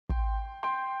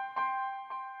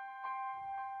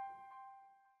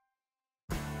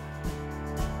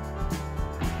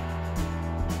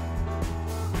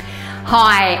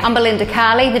Hi, I'm Belinda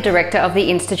Carli, the Director of the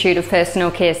Institute of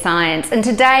Personal Care Science, and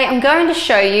today I'm going to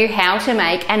show you how to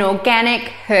make an organic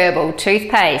herbal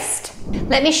toothpaste.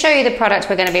 Let me show you the product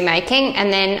we're going to be making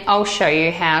and then I'll show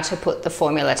you how to put the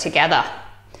formula together.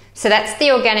 So that's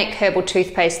the organic herbal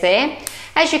toothpaste there.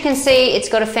 As you can see, it's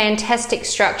got a fantastic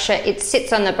structure. It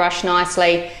sits on the brush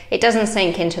nicely. It doesn't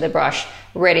sink into the brush,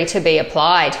 ready to be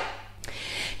applied.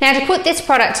 Now, to put this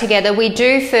product together, we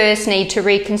do first need to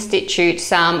reconstitute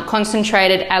some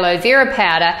concentrated aloe vera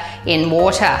powder in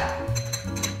water.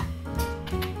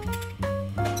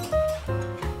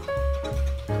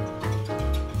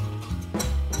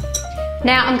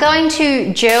 Now I'm going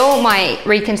to gel my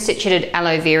reconstituted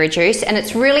aloe vera juice, and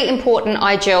it's really important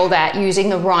I gel that using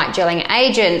the right gelling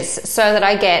agents so that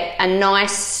I get a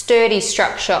nice sturdy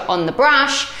structure on the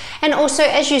brush. And also,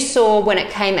 as you saw when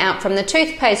it came out from the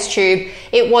toothpaste tube,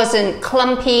 it wasn't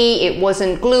clumpy, it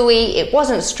wasn't gluey, it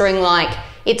wasn't string-like.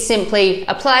 It's simply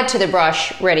applied to the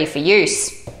brush, ready for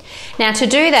use. Now to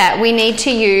do that, we need to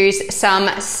use some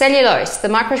cellulose. The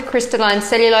microcrystalline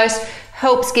cellulose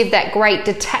helps give that great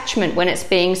detachment when it's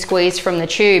being squeezed from the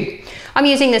tube. I'm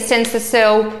using the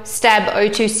Sensacell Stab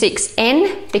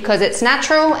 026N because it's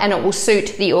natural and it will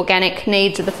suit the organic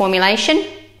needs of the formulation.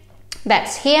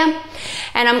 That's here.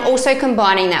 And I'm also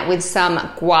combining that with some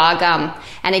guar gum.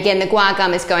 And again, the guar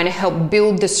gum is going to help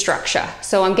build the structure.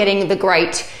 So I'm getting the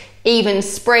great even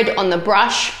spread on the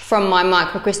brush from my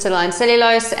microcrystalline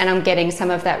cellulose, and I'm getting some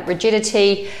of that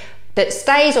rigidity that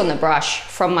stays on the brush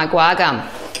from my guar gum.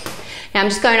 Now I'm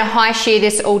just going to high shear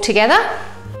this all together.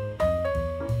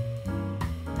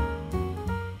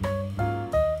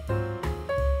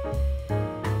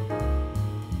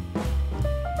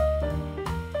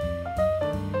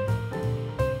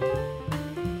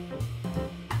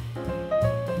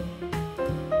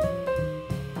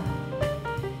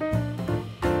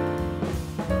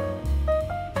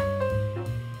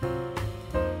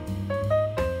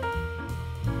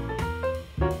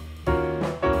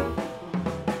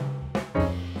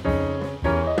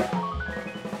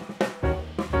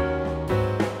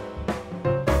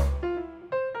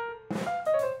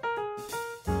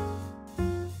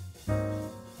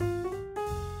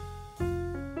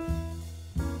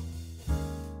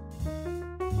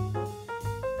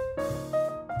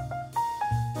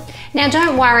 Now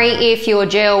don't worry if your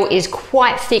gel is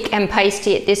quite thick and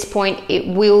pasty at this point, it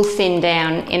will thin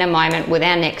down in a moment with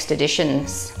our next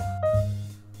additions.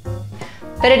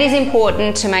 But it is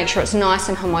important to make sure it's nice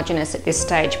and homogeneous at this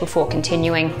stage before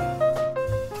continuing.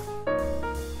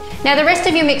 Now the rest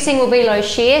of your mixing will be low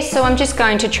shear, so I'm just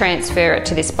going to transfer it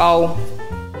to this bowl.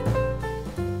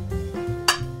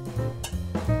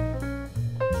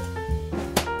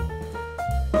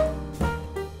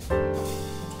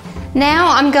 Now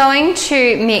I'm going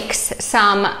to mix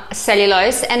some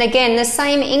cellulose, and again the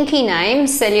same inky name,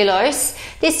 cellulose.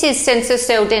 This is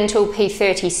Sensacell Dental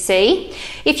P30C.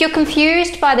 If you're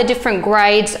confused by the different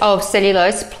grades of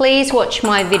cellulose, please watch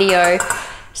my video,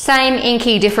 Same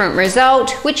Inky Different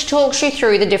Result, which talks you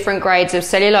through the different grades of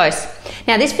cellulose.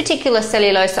 Now this particular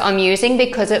cellulose I'm using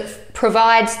because it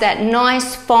provides that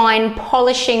nice fine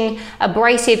polishing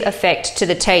abrasive effect to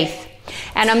the teeth.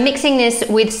 And I'm mixing this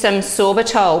with some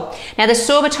sorbitol. Now the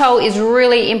sorbitol is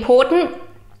really important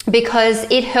because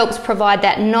it helps provide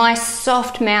that nice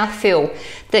soft mouthfeel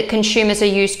that consumers are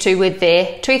used to with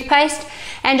their toothpaste,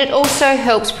 and it also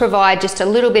helps provide just a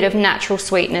little bit of natural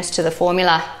sweetness to the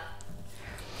formula.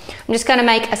 I'm just going to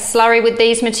make a slurry with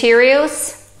these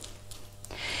materials.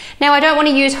 Now I don't want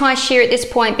to use high shear at this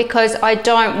point because I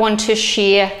don't want to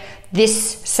shear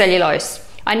this cellulose.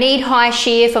 I need high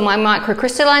shear for my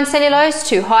microcrystalline cellulose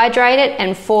to hydrate it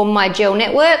and form my gel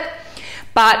network,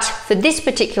 but for this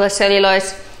particular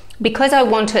cellulose, because I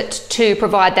want it to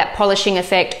provide that polishing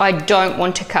effect, I don't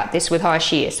want to cut this with high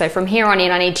shear. So from here on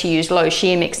in, I need to use low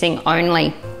shear mixing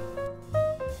only.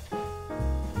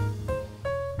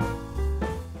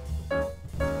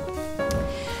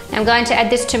 I'm going to add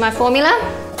this to my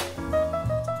formula.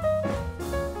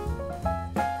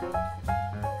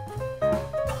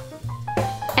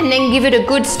 And then give it a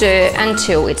good stir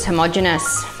until it's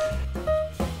homogeneous.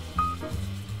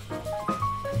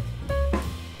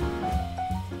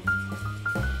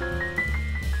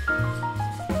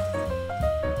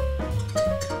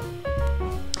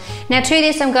 Now to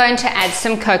this I'm going to add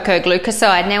some cocoa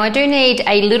glucoside. Now I do need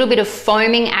a little bit of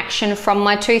foaming action from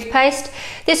my toothpaste.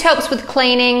 This helps with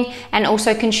cleaning, and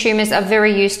also consumers are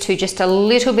very used to just a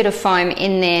little bit of foam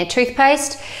in their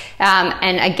toothpaste,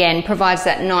 and again provides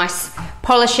that nice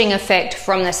polishing effect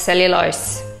from the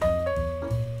cellulose.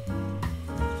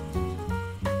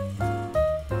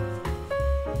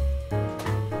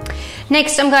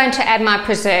 Next, I'm going to add my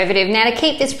preservative. Now, to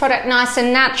keep this product nice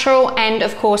and natural and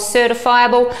of course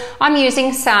certifiable, I'm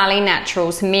using Sali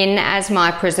Naturals Min as my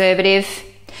preservative.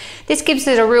 This gives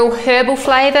it a real herbal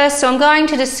flavour, so I'm going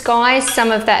to disguise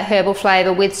some of that herbal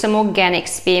flavour with some organic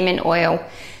spearmint oil.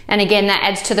 And again, that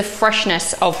adds to the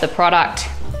freshness of the product.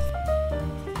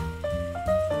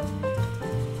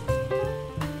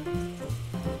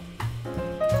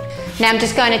 Now I'm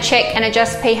just going to check and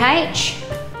adjust pH.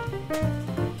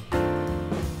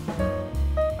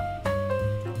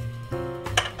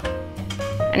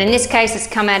 And in this case, it's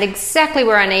come out exactly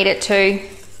where I need it to.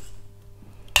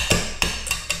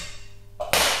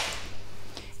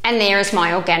 And there is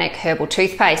my organic herbal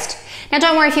toothpaste. Now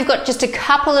don't worry if you've got just a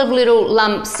couple of little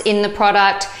lumps in the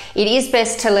product. It is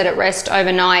best to let it rest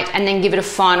overnight and then give it a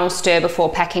final stir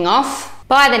before packing off.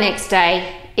 By the next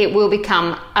day, it will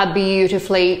become a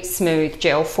beautifully smooth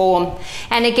gel form.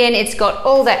 And again, it's got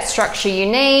all that structure you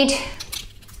need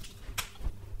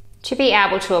to be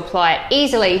able to apply it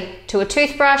easily to a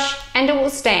toothbrush, and it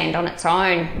will stand on its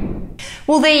own.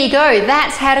 Well, there you go.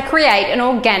 That's how to create an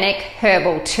organic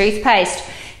herbal toothpaste.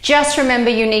 Just remember,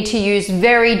 you need to use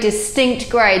very distinct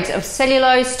grades of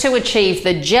cellulose to achieve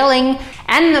the gelling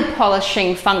and the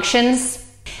polishing functions,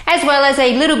 as well as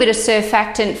a little bit of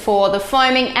surfactant for the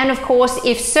foaming. And of course,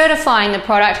 if certifying the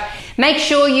product, make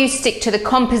sure you stick to the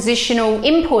compositional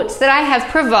inputs that I have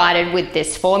provided with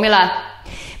this formula.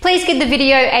 Please give the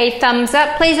video a thumbs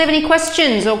up. Please leave any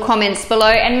questions or comments below,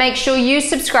 and make sure you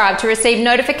subscribe to receive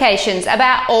notifications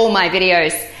about all my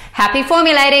videos. Happy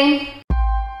formulating!